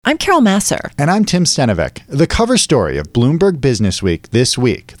I'm Carol Massar. And I'm Tim Stenovec. The cover story of Bloomberg Businessweek this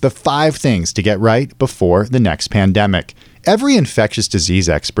week, the 5 things to get right before the next pandemic. Every infectious disease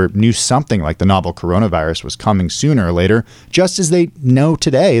expert knew something like the novel coronavirus was coming sooner or later, just as they know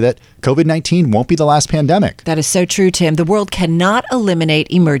today that COVID-19 won't be the last pandemic. That is so true, Tim. The world cannot eliminate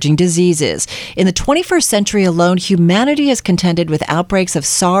emerging diseases. In the 21st century alone, humanity has contended with outbreaks of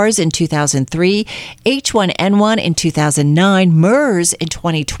SARS in 2003, H1N1 in 2009, MERS in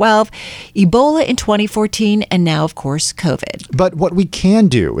 2012, Ebola in 2014, and now, of course, COVID. But what we can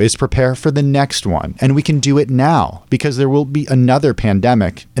do is prepare for the next one, and we can do it now, because there will be another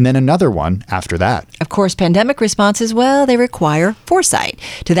pandemic and then another one after that. Of course, pandemic responses, well, they require foresight.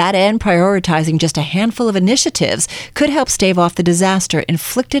 To that end, prioritizing just a handful of initiatives could help stave off the disaster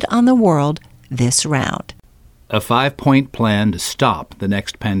inflicted on the world this round. A 5-point plan to stop the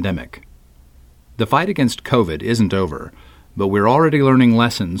next pandemic. The fight against COVID isn't over, but we're already learning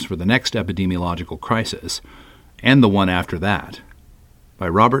lessons for the next epidemiological crisis and the one after that. By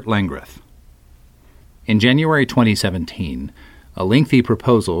Robert Langreth. In January 2017, a lengthy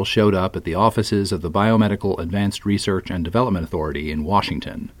proposal showed up at the offices of the Biomedical Advanced Research and Development Authority in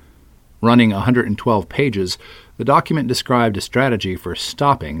Washington. Running 112 pages, the document described a strategy for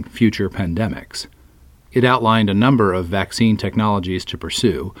stopping future pandemics. It outlined a number of vaccine technologies to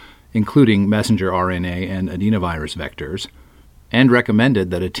pursue, including messenger RNA and adenovirus vectors, and recommended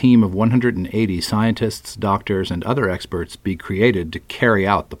that a team of 180 scientists, doctors, and other experts be created to carry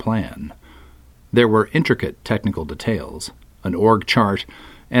out the plan. There were intricate technical details, an org chart,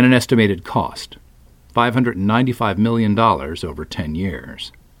 and an estimated cost, $595 million over 10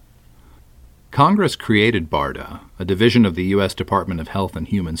 years. Congress created BARDA, a division of the U.S. Department of Health and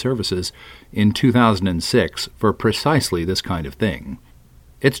Human Services, in 2006 for precisely this kind of thing.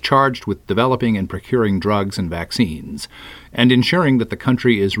 It's charged with developing and procuring drugs and vaccines, and ensuring that the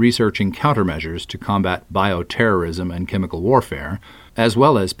country is researching countermeasures to combat bioterrorism and chemical warfare, as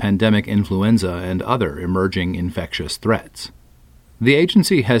well as pandemic influenza and other emerging infectious threats. The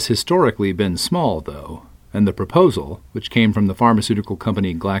agency has historically been small, though, and the proposal, which came from the pharmaceutical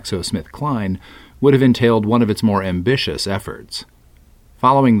company GlaxoSmithKline, would have entailed one of its more ambitious efforts.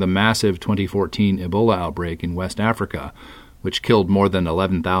 Following the massive 2014 Ebola outbreak in West Africa, which killed more than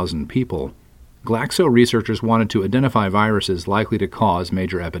 11,000 people, Glaxo researchers wanted to identify viruses likely to cause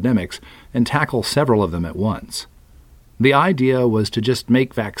major epidemics and tackle several of them at once. The idea was to just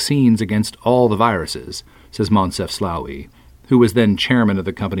make vaccines against all the viruses, says Monsef Slaoui, who was then chairman of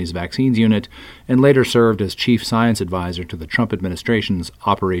the company's vaccines unit and later served as chief science advisor to the Trump administration's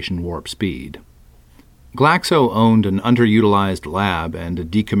Operation Warp Speed. Glaxo owned an underutilized lab and a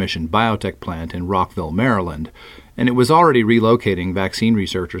decommissioned biotech plant in Rockville, Maryland, and it was already relocating vaccine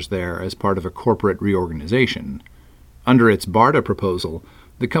researchers there as part of a corporate reorganization. Under its BARDA proposal,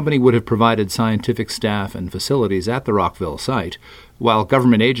 the company would have provided scientific staff and facilities at the Rockville site, while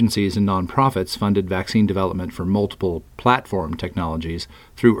government agencies and nonprofits funded vaccine development for multiple platform technologies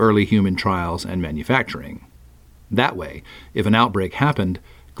through early human trials and manufacturing. That way, if an outbreak happened,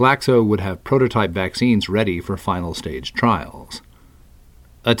 Glaxo would have prototype vaccines ready for final stage trials.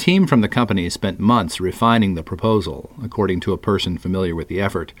 A team from the company spent months refining the proposal, according to a person familiar with the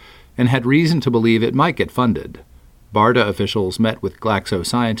effort, and had reason to believe it might get funded. BARDA officials met with Glaxo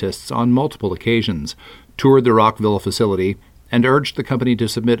scientists on multiple occasions, toured the Rockville facility, and urged the company to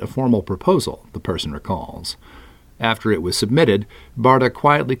submit a formal proposal, the person recalls. After it was submitted, BARDA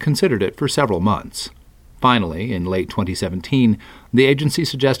quietly considered it for several months. Finally, in late 2017, the agency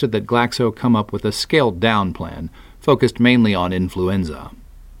suggested that Glaxo come up with a scaled-down plan, focused mainly on influenza.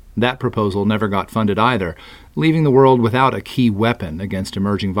 That proposal never got funded either, leaving the world without a key weapon against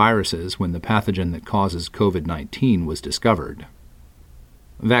emerging viruses when the pathogen that causes COVID-19 was discovered.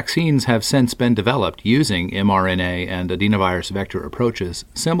 Vaccines have since been developed using mRNA and adenovirus vector approaches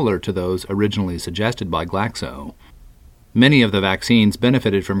similar to those originally suggested by Glaxo. Many of the vaccines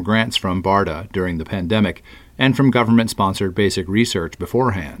benefited from grants from BARDA during the pandemic and from government-sponsored basic research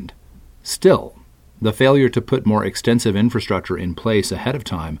beforehand. Still, the failure to put more extensive infrastructure in place ahead of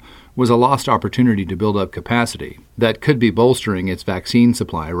time was a lost opportunity to build up capacity that could be bolstering its vaccine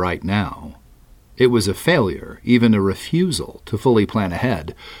supply right now. It was a failure, even a refusal, to fully plan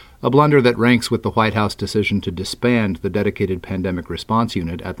ahead, a blunder that ranks with the White House decision to disband the dedicated pandemic response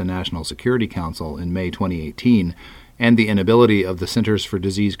unit at the National Security Council in May 2018 and the inability of the Centers for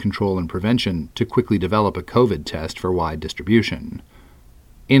Disease Control and Prevention to quickly develop a COVID test for wide distribution.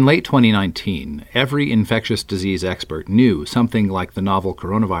 In late 2019, every infectious disease expert knew something like the novel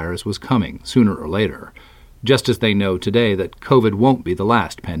coronavirus was coming sooner or later, just as they know today that COVID won't be the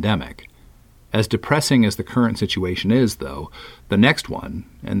last pandemic. As depressing as the current situation is, though, the next one,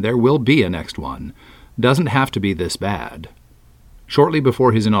 and there will be a next one, doesn't have to be this bad. Shortly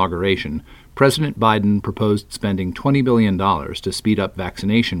before his inauguration, President Biden proposed spending $20 billion to speed up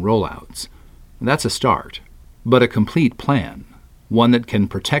vaccination rollouts. That's a start, but a complete plan, one that can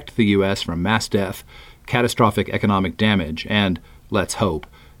protect the U.S. from mass death, catastrophic economic damage, and, let's hope,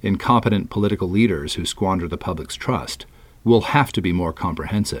 incompetent political leaders who squander the public's trust, will have to be more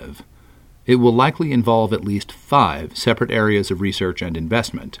comprehensive. It will likely involve at least 5 separate areas of research and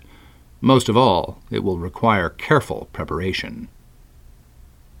investment. Most of all, it will require careful preparation.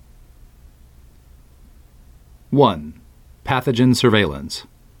 1. Pathogen surveillance.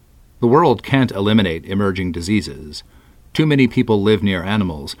 The world can't eliminate emerging diseases. Too many people live near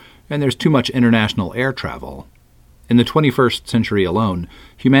animals, and there's too much international air travel. In the 21st century alone,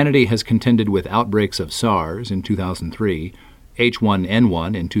 humanity has contended with outbreaks of SARS in 2003,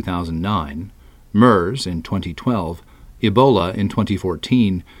 H1N1 in 2009, MERS in 2012, Ebola in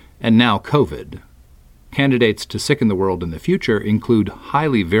 2014, and now COVID. Candidates to sicken the world in the future include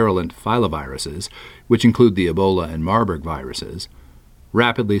highly virulent filoviruses, which include the Ebola and Marburg viruses,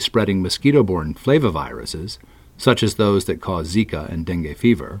 rapidly spreading mosquito-borne flaviviruses, such as those that cause Zika and dengue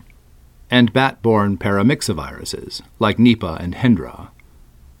fever, and bat-borne paramyxoviruses, like Nipah and Hendra.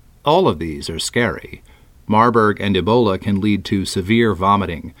 All of these are scary. Marburg and Ebola can lead to severe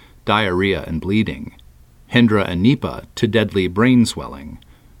vomiting, diarrhea, and bleeding. Hendra and Nipah to deadly brain swelling.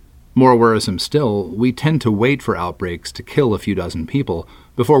 More worrisome still, we tend to wait for outbreaks to kill a few dozen people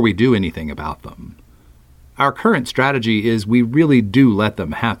before we do anything about them. Our current strategy is we really do let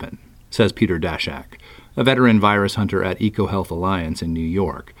them happen, says Peter Daszak, a veteran virus hunter at EcoHealth Alliance in New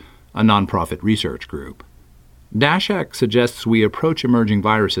York, a nonprofit research group. Daszak suggests we approach emerging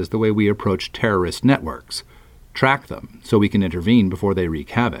viruses the way we approach terrorist networks, track them so we can intervene before they wreak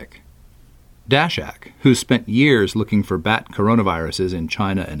havoc. Daszak, who's spent years looking for bat coronaviruses in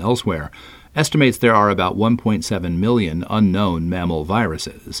China and elsewhere, estimates there are about 1.7 million unknown mammal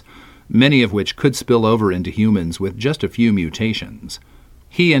viruses, many of which could spill over into humans with just a few mutations.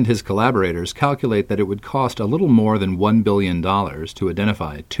 He and his collaborators calculate that it would cost a little more than $1 billion to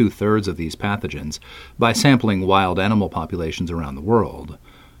identify 2/3 of these pathogens by sampling wild animal populations around the world.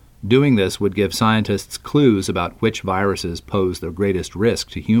 Doing this would give scientists clues about which viruses pose the greatest risk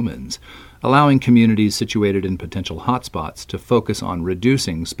to humans, allowing communities situated in potential hotspots to focus on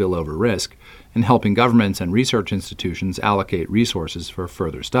reducing spillover risk and helping governments and research institutions allocate resources for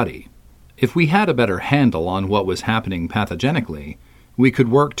further study. If we had a better handle on what was happening pathogenically, we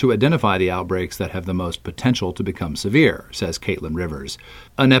could work to identify the outbreaks that have the most potential to become severe, says Caitlin Rivers,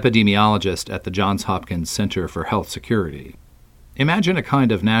 an epidemiologist at the Johns Hopkins Center for Health Security. Imagine a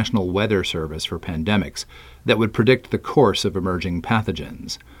kind of national weather service for pandemics that would predict the course of emerging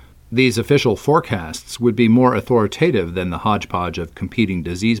pathogens. These official forecasts would be more authoritative than the hodgepodge of competing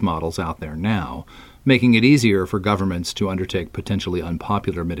disease models out there now, making it easier for governments to undertake potentially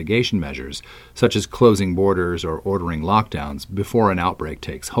unpopular mitigation measures, such as closing borders or ordering lockdowns before an outbreak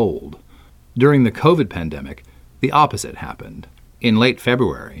takes hold. During the COVID pandemic, the opposite happened. In late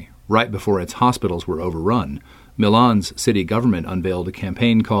February, right before its hospitals were overrun, Milan's city government unveiled a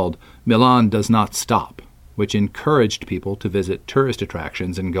campaign called Milan Does Not Stop, which encouraged people to visit tourist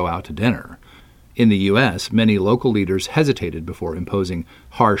attractions and go out to dinner. In the U.S., many local leaders hesitated before imposing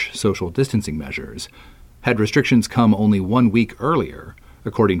harsh social distancing measures. Had restrictions come only 1 week earlier,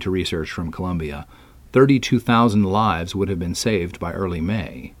 according to research from Columbia, 32,000 lives would have been saved by early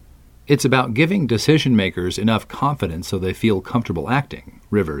May. It's about giving decision-makers enough confidence so they feel comfortable acting,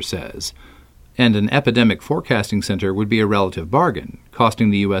 Rivers says. And an epidemic forecasting center would be a relative bargain, costing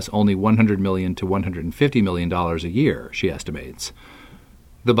the U.S. only $100 million to $150 million a year, she estimates.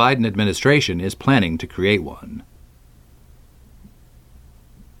 The Biden administration is planning to create one.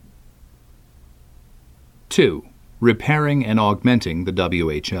 2. Repairing and augmenting the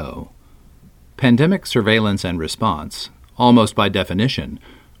WHO. Pandemic surveillance and response, almost by definition,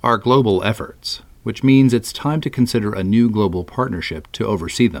 are global efforts, which means it's time to consider a new global partnership to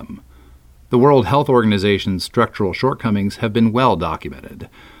oversee them. The World Health Organization's structural shortcomings have been well documented.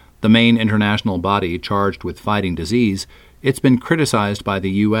 The main international body charged with fighting disease, it's been criticized by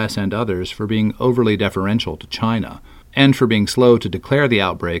the U.S. and others for being overly deferential to China and for being slow to declare the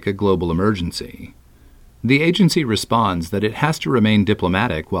outbreak a global emergency. The agency responds that it has to remain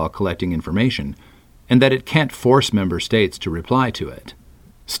diplomatic while collecting information and that it can't force member states to reply to it.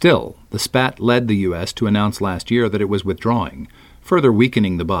 Still, the spat led the U.S. to announce last year that it was withdrawing, further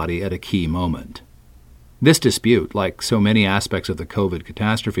weakening the body at a key moment. This dispute, like so many aspects of the COVID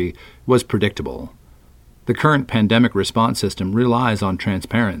catastrophe, was predictable. The current pandemic response system relies on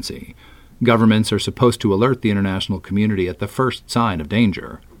transparency. Governments are supposed to alert the international community at the first sign of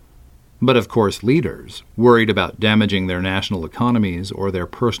danger. But of course, leaders, worried about damaging their national economies or their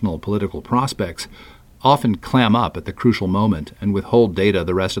personal political prospects, often clam up at the crucial moment and withhold data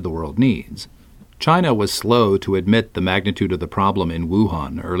the rest of the world needs. China was slow to admit the magnitude of the problem in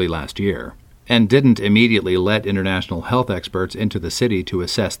Wuhan early last year, and didn't immediately let international health experts into the city to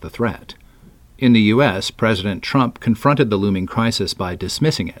assess the threat. In the U.S., President Trump confronted the looming crisis by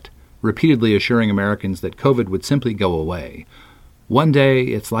dismissing it, repeatedly assuring Americans that COVID would simply go away. "One day,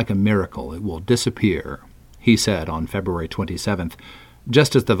 it's like a miracle, it will disappear," he said on February 27th,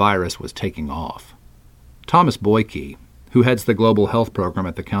 just as the virus was taking off. Thomas Boyke, who heads the Global Health Program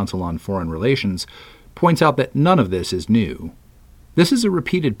at the Council on Foreign Relations, points out that none of this is new. This is a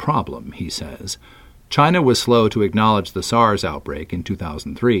repeated problem, he says. China was slow to acknowledge the SARS outbreak in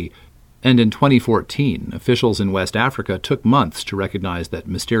 2003, and in 2014, officials in West Africa took months to recognize that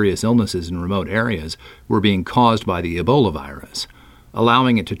mysterious illnesses in remote areas were being caused by the Ebola virus,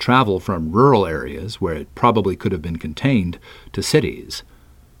 allowing it to travel from rural areas, where it probably could have been contained, to cities.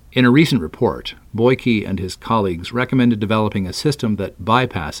 In a recent report, Boyke and his colleagues recommended developing a system that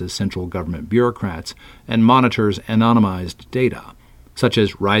bypasses central government bureaucrats and monitors anonymized data, such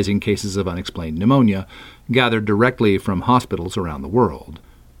as rising cases of unexplained pneumonia, gathered directly from hospitals around the world.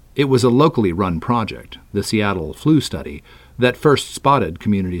 It was a locally run project, the Seattle Flu Study, that first spotted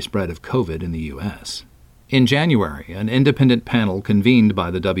community spread of COVID in the U.S. In January, an independent panel convened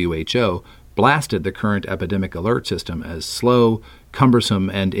by the WHO blasted the current epidemic alert system as slow, cumbersome,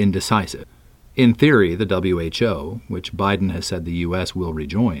 and indecisive. In theory, the WHO, which Biden has said the U.S. will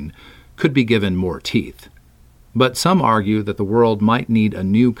rejoin, could be given more teeth. But some argue that the world might need a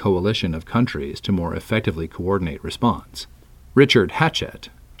new coalition of countries to more effectively coordinate response. Richard Hatchett,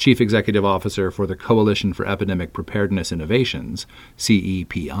 Chief Executive Officer for the Coalition for Epidemic Preparedness Innovations,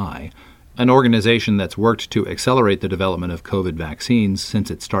 CEPI, an organization that's worked to accelerate the development of COVID vaccines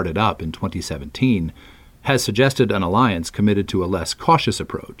since it started up in 2017, has suggested an alliance committed to a less cautious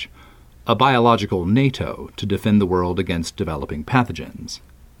approach, a biological NATO to defend the world against developing pathogens.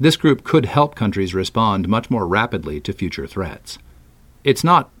 This group could help countries respond much more rapidly to future threats. It's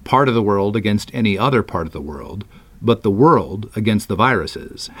not part of the world against any other part of the world, but the world against the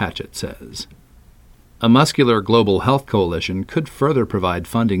viruses, Hatchett says. A muscular global health coalition could further provide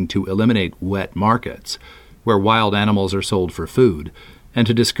funding to eliminate wet markets, where wild animals are sold for food, and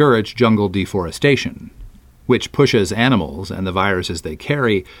to discourage jungle deforestation, which pushes animals and the viruses they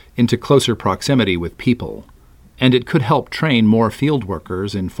carry into closer proximity with people. And it could help train more field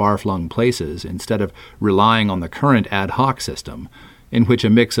workers in far-flung places instead of relying on the current ad hoc system, in which a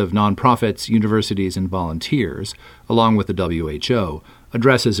mix of nonprofits, universities, and volunteers, along with the WHO,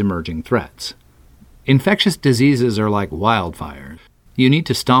 addresses emerging threats. Infectious diseases are like wildfires. You need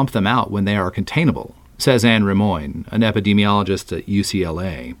to stomp them out when they are containable, says Anne Remoyne, an epidemiologist at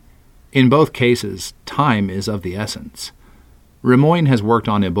UCLA. In both cases, time is of the essence. Remoyne has worked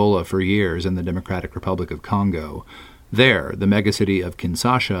on Ebola for years in the Democratic Republic of Congo. There, the megacity of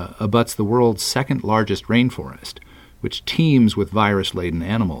Kinshasa abuts the world's second-largest rainforest, which teems with virus-laden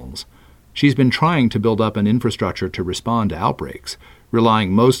animals. She's been trying to build up an infrastructure to respond to outbreaks,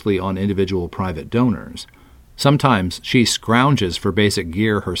 relying mostly on individual private donors. Sometimes she scrounges for basic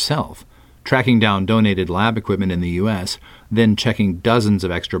gear herself, tracking down donated lab equipment in the U.S., then checking dozens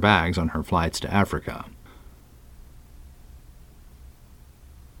of extra bags on her flights to Africa.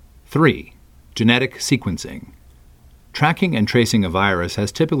 3. Genetic sequencing. Tracking and tracing a virus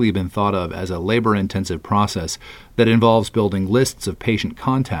has typically been thought of as a labor-intensive process that involves building lists of patient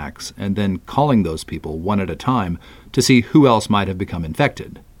contacts and then calling those people one at a time to see who else might have become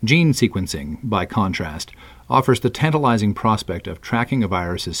infected. Gene sequencing, by contrast, offers the tantalizing prospect of tracking a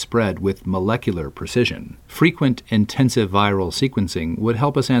virus's spread with molecular precision. Frequent, intensive viral sequencing would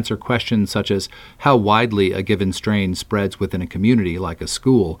help us answer questions such as how widely a given strain spreads within a community like a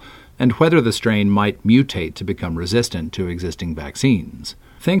school, and whether the strain might mutate to become resistant to existing vaccines.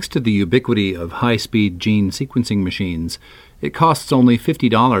 Thanks to the ubiquity of high-speed gene sequencing machines, it costs only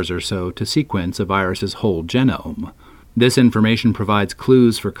 $50 or so to sequence a virus's whole genome. This information provides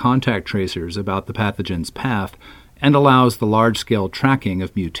clues for contact tracers about the pathogen's path and allows the large-scale tracking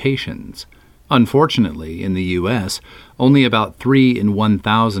of mutations. Unfortunately, in the U.S., only about 3 in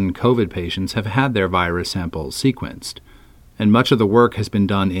 1,000 COVID patients have had their virus samples sequenced, and much of the work has been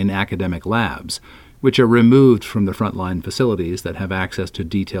done in academic labs, which are removed from the frontline facilities that have access to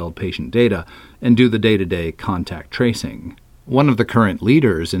detailed patient data and do the day-to-day contact tracing. One of the current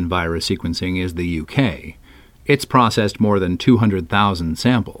leaders in virus sequencing is the UK. It's processed more than 200,000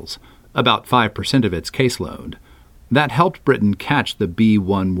 samples, about 5% of its caseload. That helped Britain catch the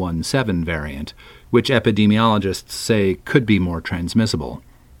B.1.1.7 variant, which epidemiologists say could be more transmissible.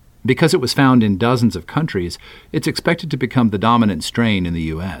 Because it was found in dozens of countries, it's expected to become the dominant strain in the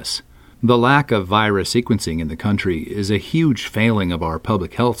U.S. The lack of virus sequencing in the country is a huge failing of our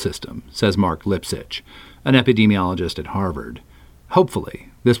public health system, says Mark Lipsitch, an epidemiologist at Harvard. Hopefully,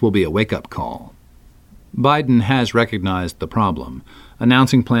 this will be a wake-up call. Biden has recognized the problem,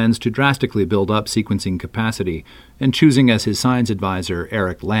 announcing plans to drastically build up sequencing capacity and choosing as his science advisor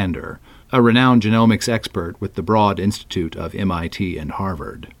Eric Lander, a renowned genomics expert with the Broad Institute of MIT and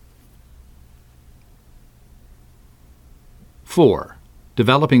Harvard. 4.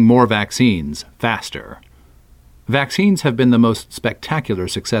 Developing more vaccines faster. Vaccines have been the most spectacular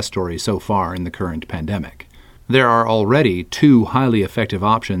success story so far in the current pandemic. There are already 2 highly effective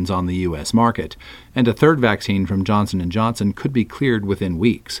options on the U.S. market, and a third vaccine from Johnson & Johnson could be cleared within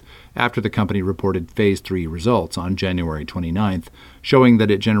weeks, after the company reported Phase 3 results on January 29th, showing that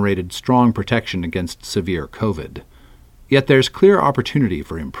it generated strong protection against severe COVID. Yet there's clear opportunity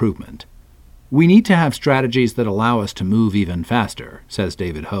for improvement. We need to have strategies that allow us to move even faster, says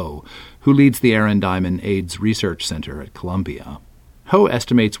David Ho, who leads the Aaron Diamond AIDS Research Center at Columbia. Ho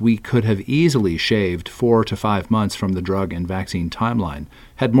estimates we could have easily shaved 4 to 5 months from the drug and vaccine timeline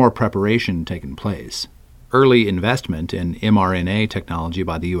had more preparation taken place. Early investment in mRNA technology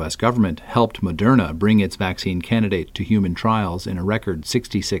by the U.S. government helped Moderna bring its vaccine candidate to human trials in a record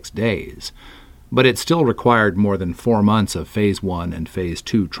 66 days. But it still required more than 4 months of Phase 1 and Phase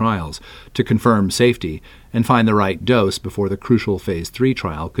 2 trials to confirm safety and find the right dose before the crucial Phase 3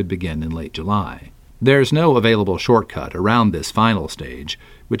 trial could begin in late July. There's no available shortcut around this final stage,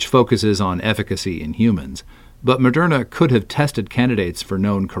 which focuses on efficacy in humans, but Moderna could have tested candidates for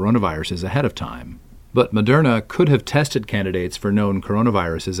known coronaviruses ahead of time.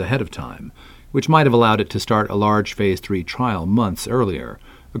 Which might have allowed it to start a large Phase 3 trial months earlier,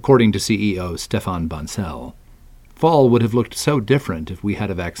 according to CEO Stéphane Bancel. Fall would have looked so different if we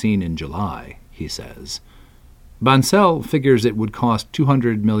had a vaccine in July, he says. Bancel figures it would cost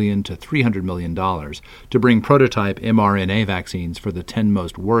 $200 million to $300 million to bring prototype mRNA vaccines for the 10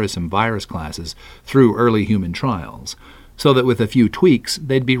 most worrisome virus classes through early human trials, so that with a few tweaks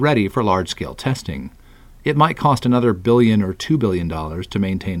they'd be ready for large-scale testing. It might cost another $1 billion or $2 billion to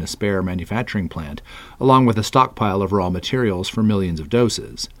maintain a spare manufacturing plant, along with a stockpile of raw materials for millions of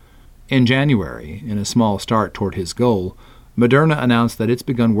doses. In January, in a small start toward his goal, Moderna announced that it's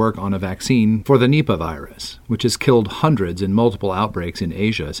begun work on a vaccine for the Nipah virus, which has killed hundreds in multiple outbreaks in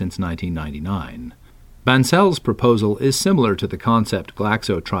Asia since 1999. Bancel's proposal is similar to the concept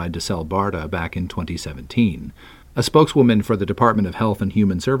Glaxo tried to sell BARDA back in 2017. A spokeswoman for the Department of Health and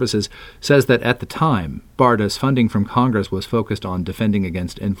Human Services says that at the time, BARDA's funding from Congress was focused on defending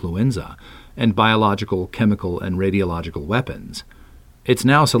against influenza and biological, chemical, and radiological weapons. It's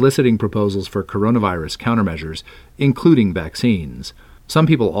now soliciting proposals for coronavirus countermeasures, including vaccines. Some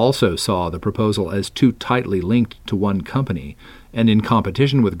people also saw the proposal as too tightly linked to one company and in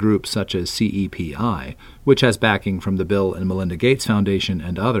competition with groups such as CEPI, which has backing from the Bill and Melinda Gates Foundation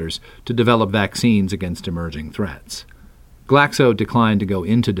and others to develop vaccines against emerging threats. Glaxo declined to go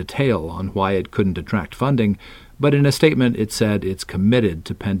into detail on why it couldn't attract funding, but in a statement it said it's committed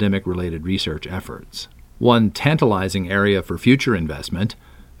to pandemic-related research efforts. One tantalizing area for future investment,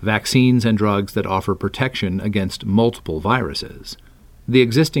 vaccines and drugs that offer protection against multiple viruses. The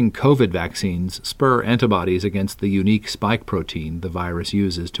existing COVID vaccines spur antibodies against the unique spike protein the virus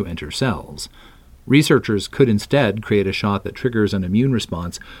uses to enter cells. Researchers could instead create a shot that triggers an immune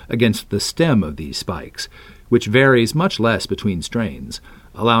response against the stem of these spikes, which varies much less between strains,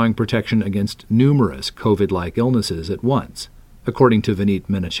 allowing protection against numerous COVID-like illnesses at once, according to Vineet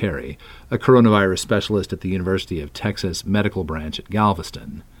Menachery, a coronavirus specialist at the University of Texas Medical Branch at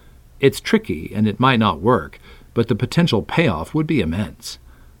Galveston. It's tricky and it might not work, but the potential payoff would be immense.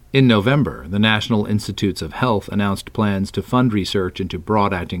 In November, the National Institutes of Health announced plans to fund research into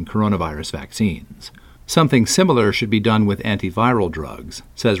broad-acting coronavirus vaccines. Something similar should be done with antiviral drugs,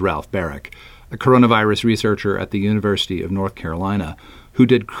 says Ralph Barrick, a coronavirus researcher at the University of North Carolina, who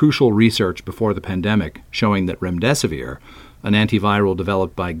did crucial research before the pandemic showing that remdesivir, an antiviral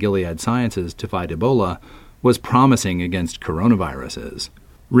developed by Gilead Sciences to fight Ebola, was promising against coronaviruses.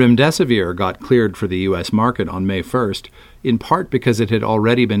 Remdesivir got cleared for the U.S. market on May 1st, in part because it had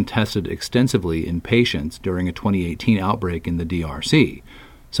already been tested extensively in patients during a 2018 outbreak in the DRC,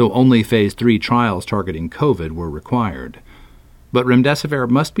 so only Phase 3 trials targeting COVID were required. But remdesivir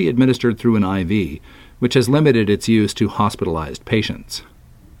must be administered through an IV, which has limited its use to hospitalized patients.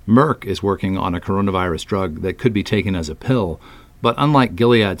 Merck is working on a coronavirus drug that could be taken as a pill, but unlike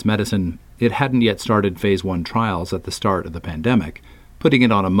Gilead's medicine, it hadn't yet started Phase 1 trials at the start of the pandemic, putting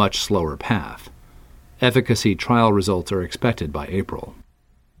it on a much slower path. Efficacy trial results are expected by April.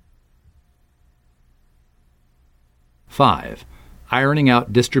 5. Ironing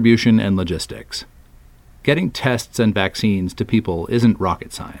out distribution and logistics. Getting tests and vaccines to people isn't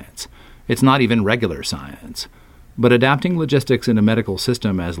rocket science. It's not even regular science. But adapting logistics in a medical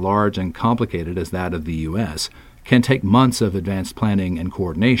system as large and complicated as that of the U.S. can take months of advanced planning and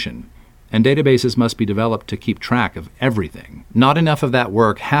coordination, and databases must be developed to keep track of everything. Not enough of that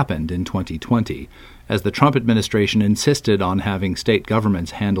work happened in 2020, as the Trump administration insisted on having state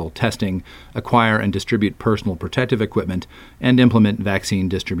governments handle testing, acquire and distribute personal protective equipment, and implement vaccine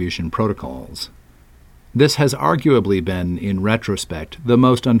distribution protocols. This has arguably been, in retrospect, the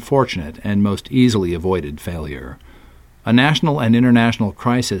most unfortunate and most easily avoided failure. A national and international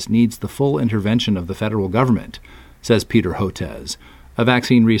crisis needs the full intervention of the federal government, says Peter Hotez, a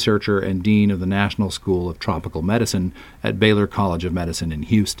vaccine researcher and dean of the National School of Tropical Medicine at Baylor College of Medicine in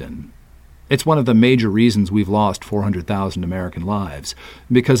Houston. It's one of the major reasons we've lost 400,000 American lives,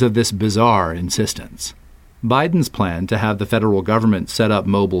 because of this bizarre insistence. Biden's plan to have the federal government set up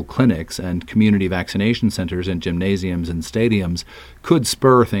mobile clinics and community vaccination centers in gymnasiums and stadiums could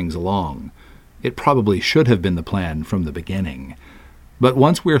spur things along. It probably should have been the plan from the beginning. But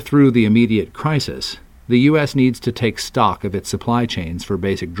once we're through the immediate crisis, the U.S. needs to take stock of its supply chains for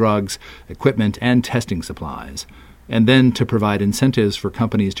basic drugs, equipment, and testing supplies, and then to provide incentives for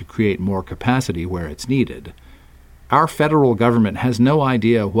companies to create more capacity where it's needed. Our federal government has no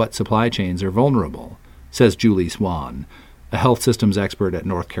idea what supply chains are vulnerable, says Julie Swan, a health systems expert at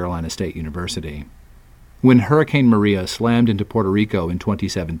North Carolina State University. When Hurricane Maria slammed into Puerto Rico in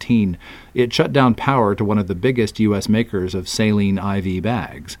 2017, it shut down power to one of the biggest U.S. makers of saline IV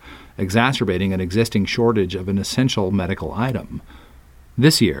bags, exacerbating an existing shortage of an essential medical item.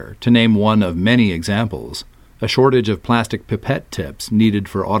 This year, to name one of many examples, a shortage of plastic pipette tips needed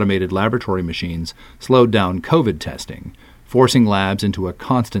for automated laboratory machines slowed down COVID testing, forcing labs into a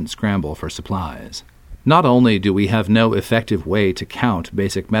constant scramble for supplies. Not only do we have no effective way to count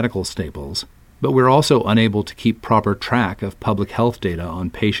basic medical staples, but we're also unable to keep proper track of public health data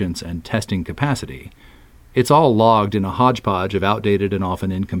on patients and testing capacity. It's all logged in a hodgepodge of outdated and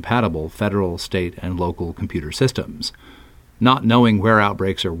often incompatible federal, state, and local computer systems. Not knowing where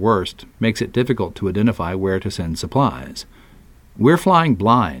outbreaks are worst makes it difficult to identify where to send supplies. We're flying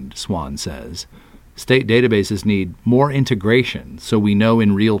blind, Swan says. State databases need more integration so we know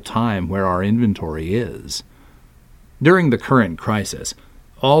in real time where our inventory is. During the current crisis,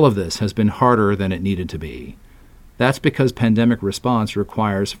 all of this has been harder than it needed to be. That's because pandemic response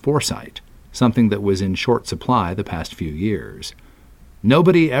requires foresight, something that was in short supply the past few years.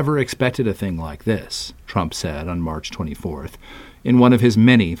 Nobody ever expected a thing like this, Trump said on March 24th, in one of his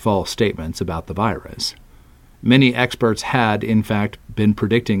many false statements about the virus. Many experts had, in fact, been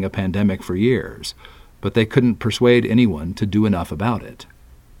predicting a pandemic for years, but they couldn't persuade anyone to do enough about it.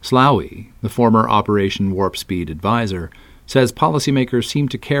 Slaoui, the former Operation Warp Speed advisor, says policymakers seem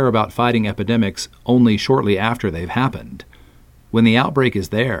to care about fighting epidemics only shortly after they've happened. When the outbreak is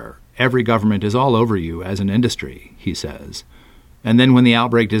there, every government is all over you as an industry, he says. And then when the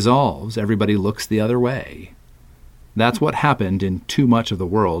outbreak dissolves, everybody looks the other way. That's what happened in too much of the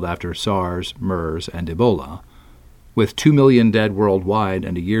world after SARS, MERS, and Ebola. With 2 million dead worldwide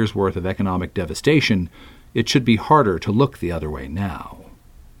and a year's worth of economic devastation, it should be harder to look the other way now.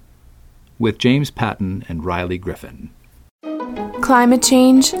 With James Patton and Riley Griffin. Climate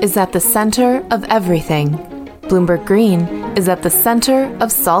change is at the center of everything. Bloomberg Green is at the center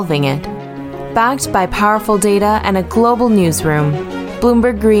of solving it. Backed by powerful data and a global newsroom,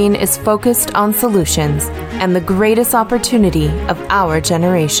 Bloomberg Green is focused on solutions and the greatest opportunity of our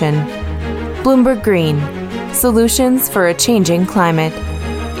generation. Bloomberg Green, solutions for a changing climate.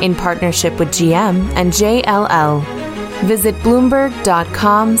 In partnership with GM and JLL. Visit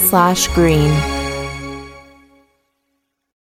Bloomberg.com/green.